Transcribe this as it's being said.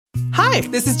Hi,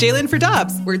 this is Jalen for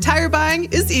Dobbs, where tire buying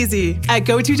is easy. At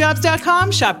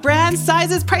GoToDobbs.com, shop brands,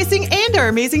 sizes, pricing, and our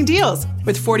amazing deals.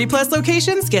 With 40-plus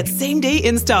locations, get same-day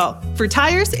install. For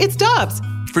tires, it's Dobbs.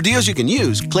 For deals you can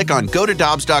use, click on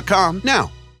GoToDobbs.com now.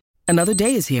 Another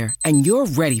day is here, and you're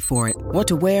ready for it. What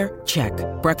to wear? Check.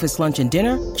 Breakfast, lunch, and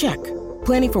dinner? Check.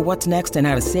 Planning for what's next and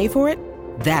how to save for it?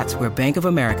 That's where Bank of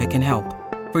America can help.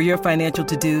 For your financial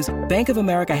to-dos, Bank of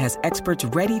America has experts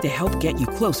ready to help get you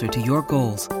closer to your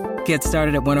goals. Get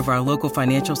started at one of our local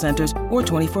financial centers or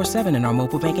 24/7 in our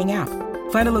mobile banking app.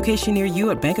 Find a location near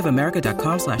you at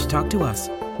bankofamerica.com/talktous.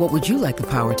 What would you like the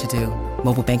power to do?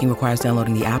 Mobile banking requires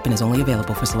downloading the app and is only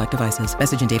available for select devices.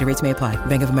 Message and data rates may apply.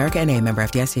 Bank of America N.A., member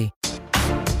FDIC.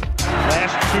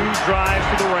 Last two drives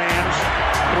for the Rams.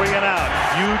 3 and out.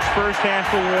 Huge first half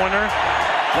for Warner.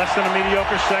 Less than a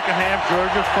mediocre second half.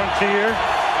 Georgia Frontier.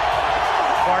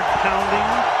 Heart pounding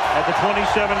at the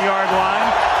 27-yard line.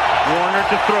 Warner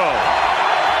to throw.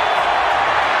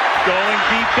 Going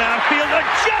deep downfield.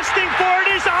 Adjusting for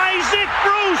it is Isaac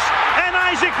Bruce. And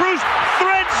Isaac Bruce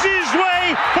threads his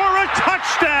way for a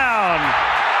touchdown.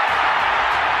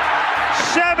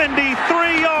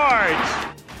 73 yards.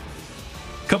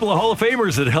 Couple of Hall of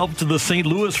Famers that helped the St.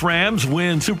 Louis Rams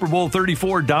win Super Bowl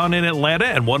 34 down in Atlanta.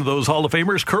 And one of those Hall of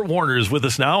Famers, Kurt Warner, is with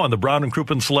us now on the Brown and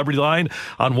Crouppen Celebrity Line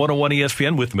on 101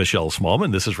 ESPN with Michelle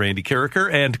Smallman. This is Randy Carricker.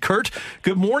 And Kurt,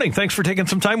 good morning. Thanks for taking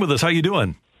some time with us. How you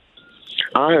doing?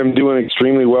 I am doing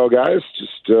extremely well, guys.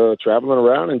 Just traveling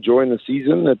around, enjoying the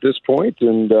season at this point.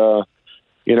 And,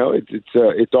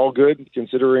 it's all good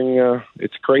considering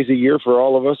it's a crazy year for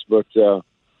all of us. But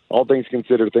all things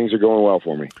considered, things are going well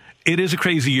for me. It is a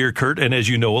crazy year, Kurt, and as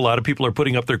you know, a lot of people are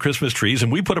putting up their Christmas trees,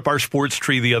 and we put up our sports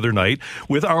tree the other night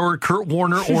with our Kurt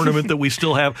Warner ornament that we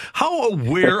still have. How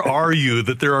aware are you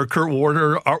that there are Kurt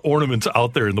Warner ornaments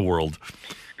out there in the world?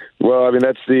 Well, I mean,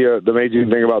 that's the amazing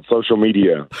thing about social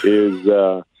media is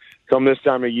come this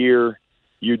time of year,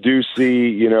 you do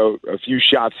see, a few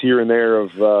shots here and there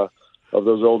of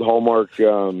those old Hallmark,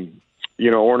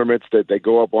 ornaments that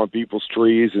go up on people's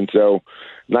trees. And so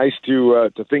nice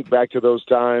to think back to those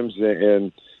times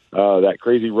and that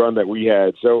crazy run that we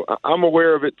had. So I'm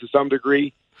aware of it to some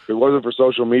degree. If it wasn't for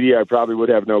social media, I probably would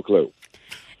have no clue.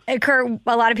 Kurt,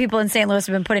 a lot of people in St. Louis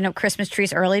have been putting up Christmas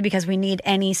trees early because we need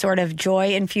any sort of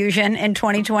joy infusion in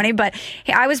 2020. But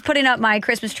I was putting up my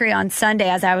Christmas tree on Sunday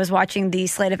as I was watching the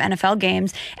slate of NFL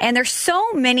games. And there's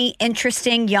so many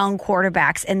interesting young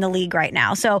quarterbacks in the league right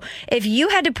now. So if you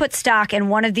had to put stock in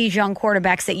one of these young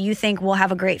quarterbacks that you think will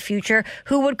have a great future,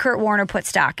 who would Kurt Warner put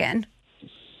stock in?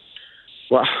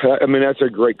 Well, I mean, that's a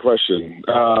great question.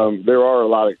 There are a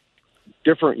lot of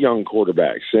different young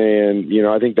quarterbacks. And,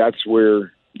 I think that's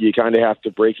where you kind of have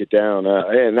to break it down.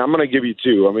 And I'm going to give you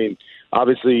two. I mean,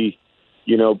 obviously,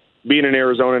 being in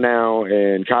Arizona now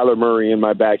and Kyler Murray in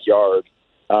my backyard,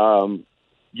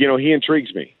 he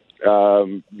intrigues me.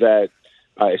 That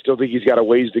I still think he's got a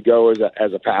ways to go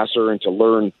as a passer and to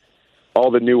learn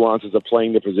all the nuances of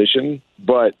playing the position.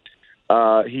 But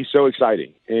he's so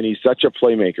exciting, and he's such a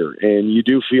playmaker. And you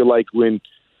do feel like when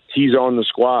he's on the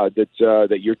squad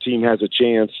that your team has a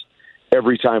chance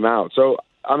every time out. So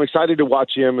I'm excited to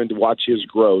watch him and to watch his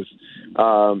growth.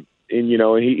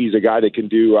 He's a guy that can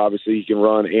do, obviously, he can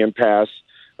run and pass,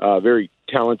 very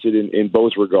talented in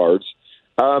both regards.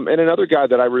 And another guy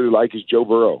that I really like is Joe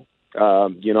Burrow.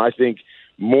 I think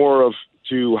more of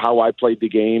to how I played the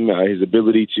game, his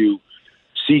ability to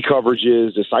see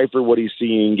coverages, decipher what he's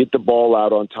seeing, get the ball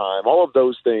out on time, all of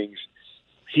those things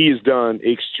he has done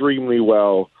extremely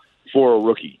well for a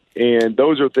rookie. And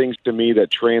those are things to me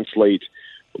that translate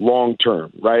long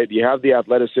term, right? You have the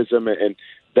athleticism and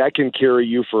that can carry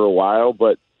you for a while,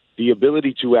 but the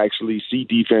ability to actually see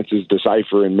defenses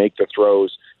decipher and make the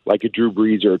throws like a Drew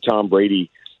Brees or a Tom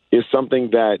Brady is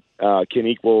something that can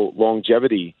equal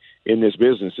longevity in this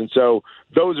business. And so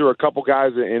those are a couple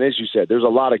guys, and as you said, there's a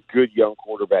lot of good young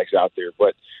quarterbacks out there,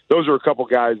 but those are a couple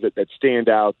guys that stand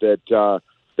out that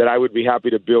I would be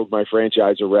happy to build my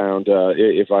franchise around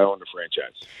if I owned a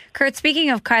franchise. Kurt,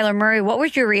 speaking of Kyler Murray, what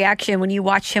was your reaction when you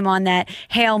watched him on that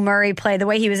Hail Murray play, the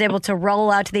way he was able to roll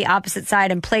out to the opposite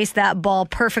side and place that ball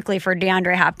perfectly for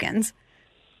DeAndre Hopkins?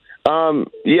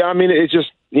 It's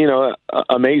just,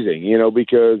 amazing,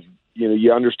 because,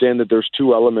 you understand that there's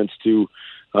two elements to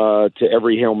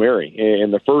every Hail Mary.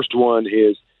 And the first one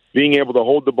is being able to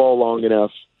hold the ball long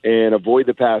enough and avoid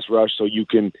the pass rush so you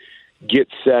can get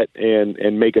set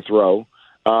and make a throw.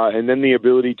 And then the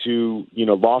ability to,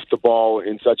 loft the ball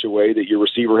in such a way that your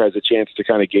receiver has a chance to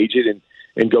kind of gauge it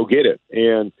and go get it.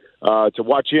 And to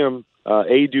watch him,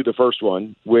 do the first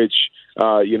one, which,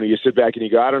 you sit back and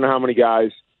you go, I don't know how many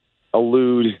guys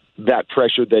elude that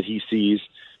pressure that he sees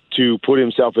to put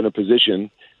himself in a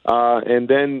position. And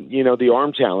then, the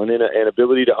arm talent and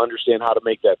ability to understand how to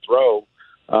make that throw.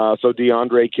 So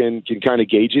DeAndre can kind of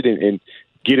gauge it and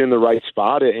get in the right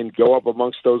spot and go up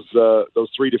amongst those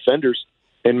three defenders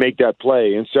and make that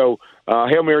play. And so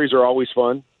Hail Marys are always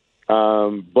fun.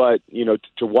 But,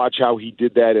 to watch how he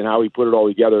did that and how he put it all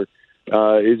together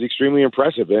is extremely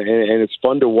impressive. And it's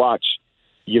fun to watch,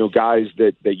 guys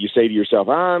that you say to yourself,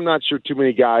 I'm not sure too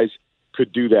many guys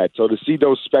could do that. So to see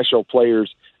those special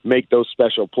players make those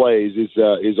special plays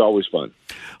is always fun.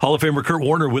 Hall of Famer Kurt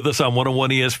Warner with us on 101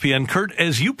 ESPN. Kurt,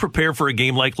 as you prepare for a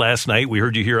game like last night, we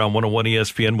heard you here on 101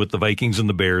 ESPN with the Vikings and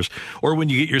the Bears, or when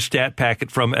you get your stat packet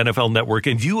from NFL Network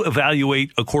and you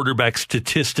evaluate a quarterback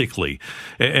statistically,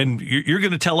 and you're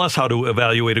going to tell us how to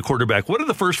evaluate a quarterback. What are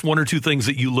the first one or two things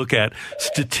that you look at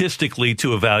statistically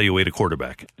to evaluate a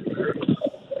quarterback?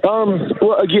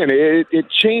 Well, again, it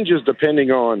changes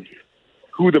depending on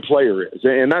who the player is.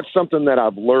 And that's something that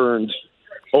I've learned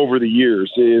over the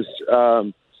years is,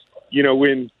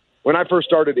 when I first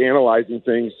started analyzing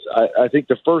things, I think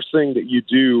the first thing that you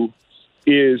do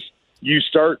is you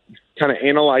start kind of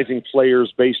analyzing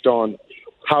players based on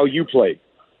how you play.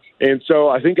 And so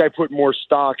I think I put more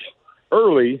stock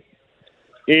early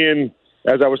in,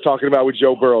 as I was talking about with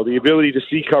Joe Burrow, the ability to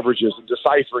see coverages and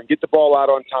decipher and get the ball out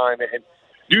on time and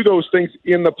do those things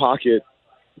in the pocket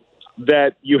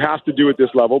that you have to do at this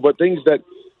level, but things that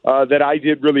I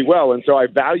did really well. And so I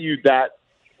valued that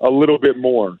a little bit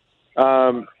more.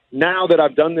 Now that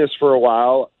I've done this for a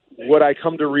while, what I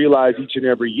come to realize each and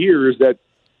every year is that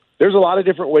there's a lot of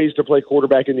different ways to play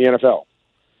quarterback in the NFL.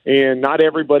 And not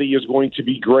everybody is going to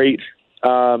be great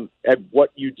at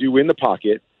what you do in the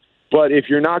pocket. But if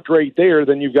you're not great there,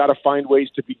 then you've got to find ways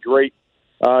to be great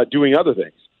doing other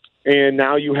things. And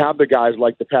now you have the guys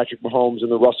like the Patrick Mahomes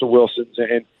and the Russell Wilsons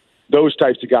and those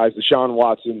types of guys, the Sean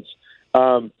Watsons,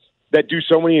 that do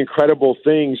so many incredible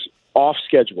things off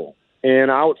schedule.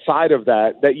 And outside of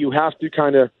that you have to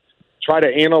kind of try to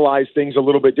analyze things a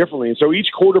little bit differently. And so each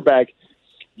quarterback,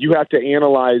 you have to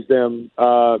analyze them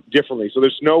differently. So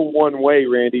there's no one way,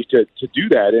 Randy, to do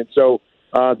that. And so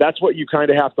that's what you kind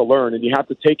of have to learn. And you have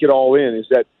to take it all in, is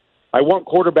that I want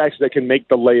quarterbacks that can make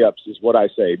the layups, is what I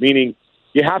say. Meaning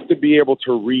you have to be able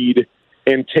to read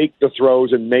and take the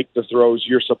throws and make the throws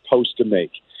you're supposed to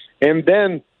make. And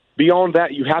then beyond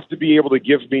that, you have to be able to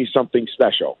give me something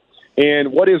special.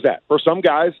 And what is that? For some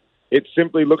guys, it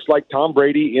simply looks like Tom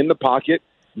Brady in the pocket,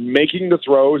 making the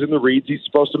throws and the reads he's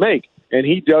supposed to make. And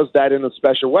he does that in a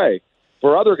special way.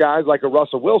 For other guys like a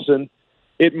Russell Wilson,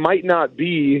 it might not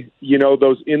be,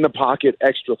 those in the pocket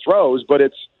extra throws, but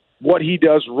it's what he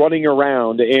does running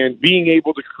around and being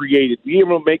able to create it, being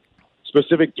able to make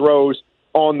specific throws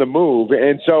on the move.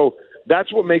 And so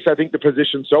that's what makes, I think, the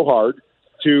position so hard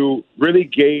to really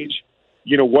gauge,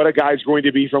 what a guy's going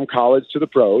to be from college to the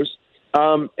pros.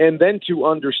 And then to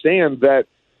understand that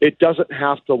it doesn't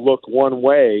have to look one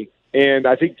way. And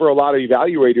I think for a lot of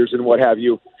evaluators and what have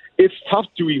you, it's tough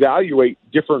to evaluate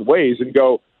different ways and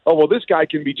go, oh, well, this guy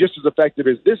can be just as effective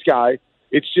as this guy.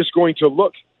 It's just going to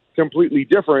look completely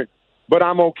different, but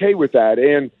I'm okay with that.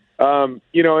 And,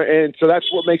 and so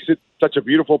that's what makes it such a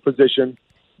beautiful position.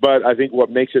 But I think what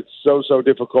makes it so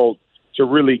difficult to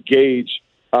really gauge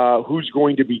who's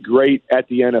going to be great at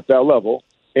the NFL level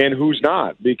and who's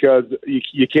not, because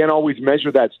you can't always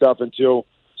measure that stuff until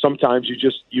sometimes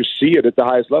you see it at the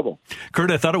highest level.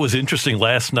 Kurt, I thought it was interesting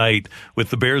last night with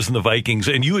the Bears and the Vikings,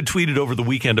 and you had tweeted over the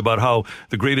weekend about how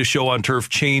the Greatest Show on Turf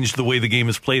changed the way the game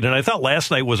is played. And I thought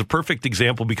last night was a perfect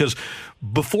example because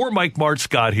before Mike Martz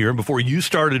got here and before you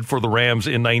started for the Rams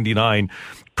in 99,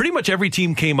 pretty much every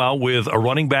team came out with a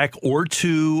running back or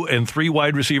two and three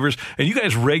wide receivers. And you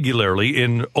guys regularly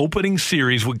in opening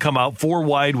series would come out four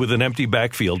wide with an empty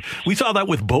backfield. We saw that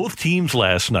with both teams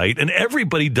last night, and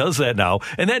everybody does that now.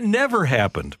 And that never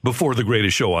happened before the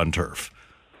Greatest Show on Turf.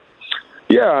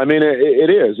 Yeah, I mean, it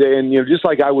is. And, just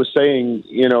like I was saying,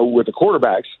 with the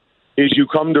quarterbacks, is you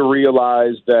come to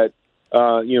realize that,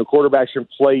 quarterbacks can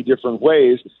play different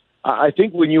ways. I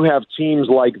think when you have teams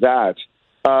like that,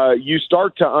 you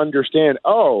start to understand,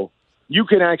 you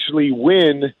can actually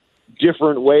win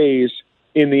different ways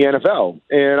in the NFL.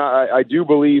 And I do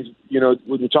believe,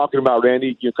 when you're talking about,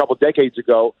 Randy, a couple decades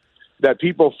ago, that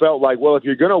people felt like, well, if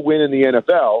you're going to win in the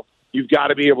NFL, you've got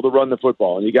to be able to run the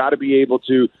football and you got to be able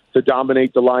to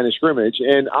dominate the line of scrimmage.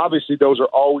 And obviously those are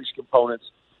always components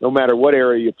no matter what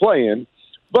area you play in.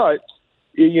 But,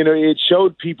 it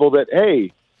showed people that,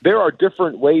 hey, there are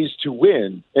different ways to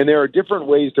win, and there are different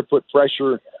ways to put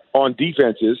pressure on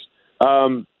defenses.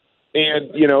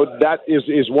 And, that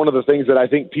is one of the things that I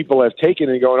think people have taken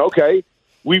and going, okay,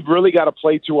 we've really got to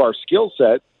play to our skill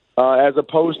set as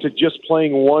opposed to just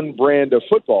playing one brand of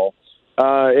football.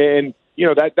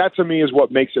 That to me is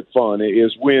what makes it fun,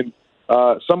 is when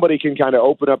somebody can kind of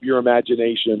open up your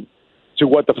imagination to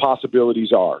what the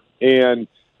possibilities are. And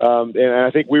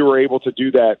I think we were able to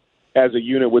do that as a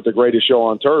unit with the Greatest Show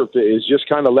on Turf, is just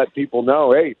kind of let people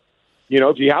know, hey,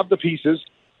 if you have the pieces,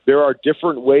 there are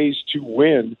different ways to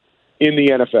win in the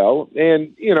NFL.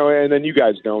 And then you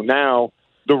guys know now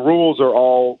the rules are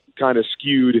all kind of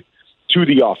skewed to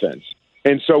the offense.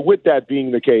 And so with that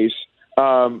being the case,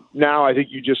 now I think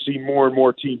you just see more and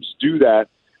more teams do that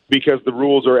because the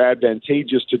rules are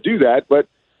advantageous to do that. But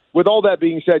with all that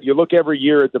being said, you look every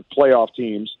year at the playoff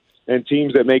teams and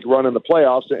teams that make run in the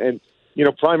playoffs, and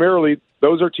primarily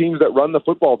those are teams that run the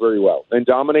football very well and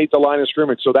dominate the line of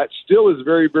scrimmage. So that still is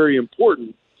very, very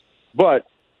important. But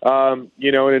in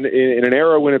an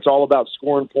era when it's all about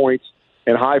scoring points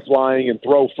and high flying and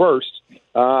throw first,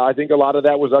 I think a lot of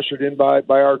that was ushered in by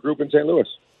our group in St. Louis.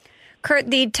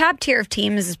 Kurt, the top tier of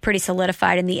teams is pretty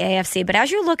solidified in the AFC, but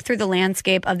as you look through the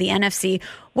landscape of the NFC,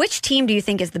 which team do you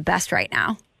think is the best right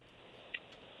now?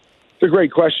 It's a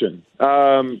great question. We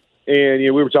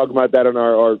were talking about that on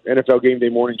our NFL Game Day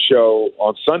morning show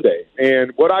on Sunday.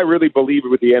 And what I really believe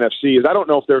with the NFC is I don't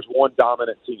know if there's one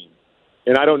dominant team.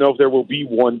 And I don't know if there will be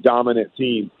one dominant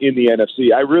team in the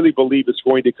NFC. I really believe it's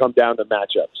going to come down to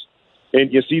matchups.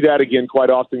 And you see that again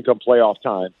quite often come playoff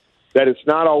time, that it's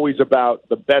not always about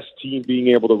the best team being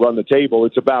able to run the table.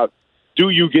 It's about, do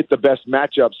you get the best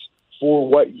matchups for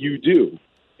what you do?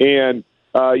 And,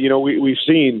 we've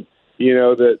seen,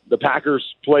 the Packers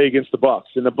play against the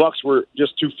Bucs, and the Bucs were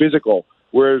just too physical,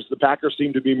 whereas the Packers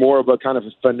seem to be more of a kind of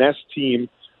a finesse team,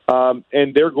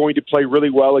 and they're going to play really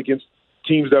well against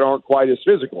teams that aren't quite as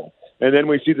physical. And then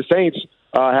we see the Saints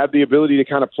have the ability to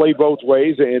kind of play both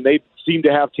ways, and they seem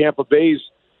to have Tampa Bay's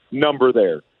number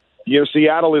there.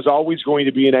 Seattle is always going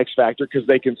to be an X factor because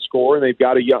they can score, and they've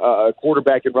got a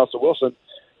quarterback in Russell Wilson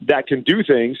that can do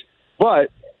things.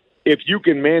 But if you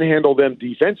can manhandle them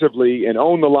defensively and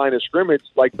own the line of scrimmage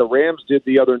like the Rams did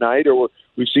the other night, or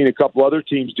we've seen a couple other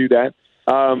teams do that,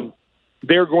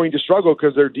 they're going to struggle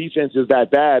because their defense is that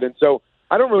bad. And so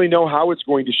I don't really know how it's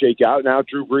going to shake out. Now,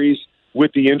 Drew Brees,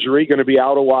 with the injury, going to be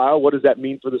out a while. What does that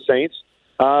mean for the Saints?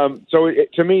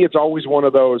 To me, it's always one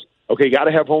of those, okay, got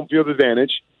to have home field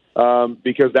advantage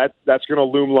because that's going to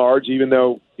loom large, even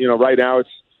though, right now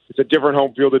it's a different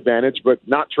home field advantage, but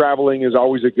not traveling is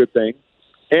always a good thing.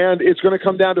 And it's going to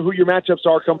come down to who your matchups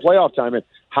are come playoff time and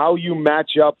how you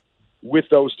match up with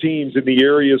those teams in the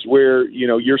areas where,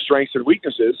 your strengths and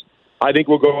weaknesses, I think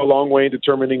will go a long way in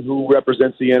determining who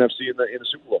represents the NFC in the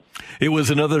Super Bowl. It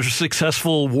was another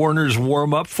successful Warner's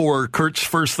warm-up for Kurt's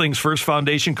First Things First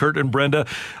Foundation. Kurt and Brenda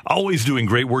always doing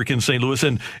great work in St. Louis.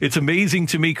 And it's amazing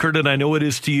to me, Kurt, and I know it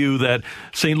is to you, that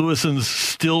St. Louisans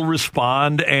still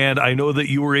respond. And I know that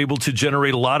you were able to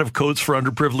generate a lot of coats for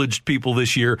underprivileged people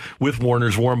this year with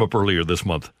Warner's warm-up earlier this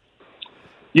month.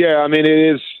 Yeah,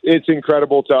 it's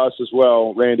incredible to us as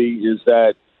well, Randy, is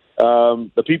that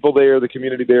the people there, the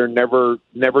community there never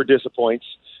disappoints.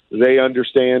 They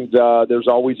understand there's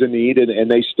always a need, and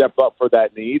they step up for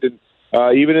that need.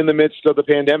 And even in the midst of the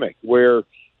pandemic, where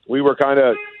we were kind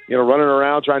of running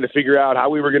around trying to figure out how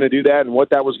we were going to do that and what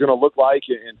that was going to look like,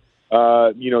 and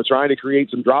trying to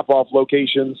create some drop-off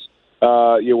locations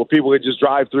where people could just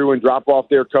drive through and drop off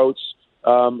their coats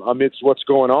amidst what's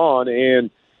going on. And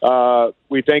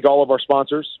we thank all of our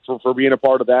sponsors for being a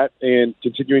part of that and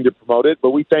continuing to promote it.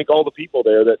 But we thank all the people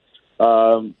there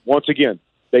that, once again,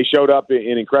 they showed up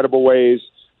in incredible ways.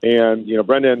 And,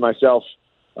 Brenda and myself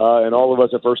and all of us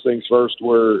at First Things First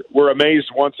were amazed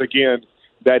once again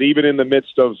that even in the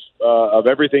midst of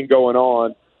everything going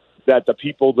on, that the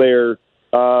people there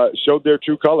showed their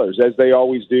true colors, as they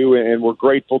always do. And we're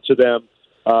grateful to them.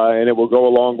 And it will go a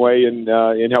long way in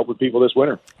helping people this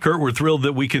winter. Kurt, we're thrilled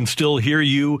that we can still hear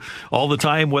you all the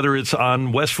time, whether it's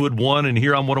on Westwood One and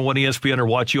here on 101 ESPN or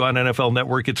watch you on NFL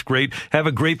Network. It's great. Have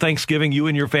a great Thanksgiving, you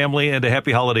and your family, and a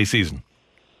happy holiday season.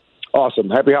 Awesome.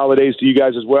 Happy holidays to you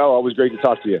guys as well. Always great to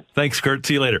talk to you. Thanks, Kurt.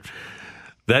 See you later.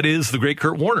 That is the great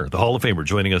Kurt Warner, the Hall of Famer,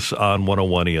 joining us on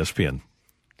 101 ESPN.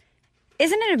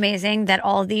 Isn't it amazing that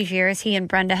all these years he and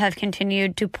Brenda have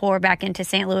continued to pour back into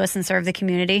St. Louis and serve the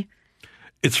community?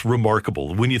 It's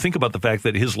remarkable. When you think about the fact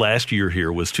that his last year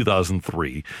here was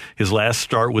 2003, his last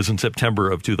start was in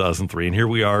September of 2003, and here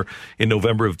we are in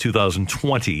November of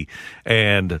 2020.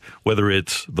 And whether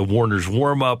it's the Warner's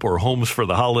warm-up or Homes for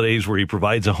the Holidays, where he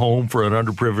provides a home for an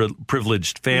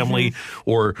underprivileged family,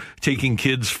 or taking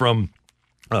kids from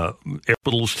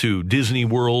hospitals to Disney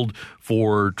World,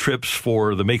 for trips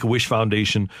for the Make-A-Wish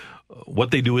Foundation.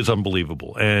 What they do is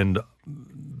unbelievable. And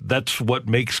that's what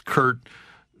makes Kurt,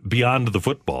 beyond the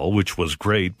football, which was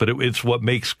great, but it's what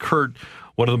makes Kurt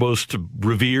one of the most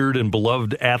revered and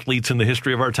beloved athletes in the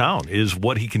history of our town, is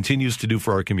what he continues to do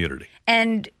for our community.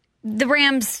 And the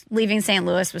Rams leaving St.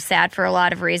 Louis was sad for a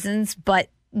lot of reasons, but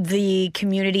the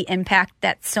community impact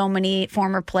that so many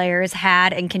former players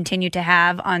had and continue to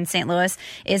have on St. Louis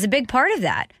is a big part of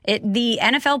that. The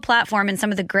NFL platform and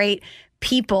some of the great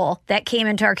people that came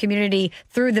into our community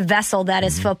through the vessel that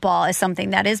is football is something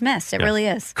that is missed. It really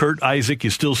is. Kurt Isaac, you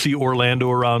still see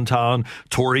Orlando around town.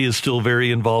 Tori is still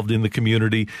very involved in the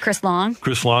community. Chris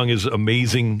Long is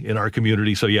amazing in our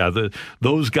community. So, yeah,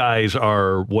 those guys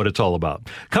are what it's all about.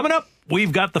 Coming up,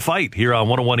 we've got The Fight here on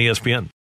 101 ESPN.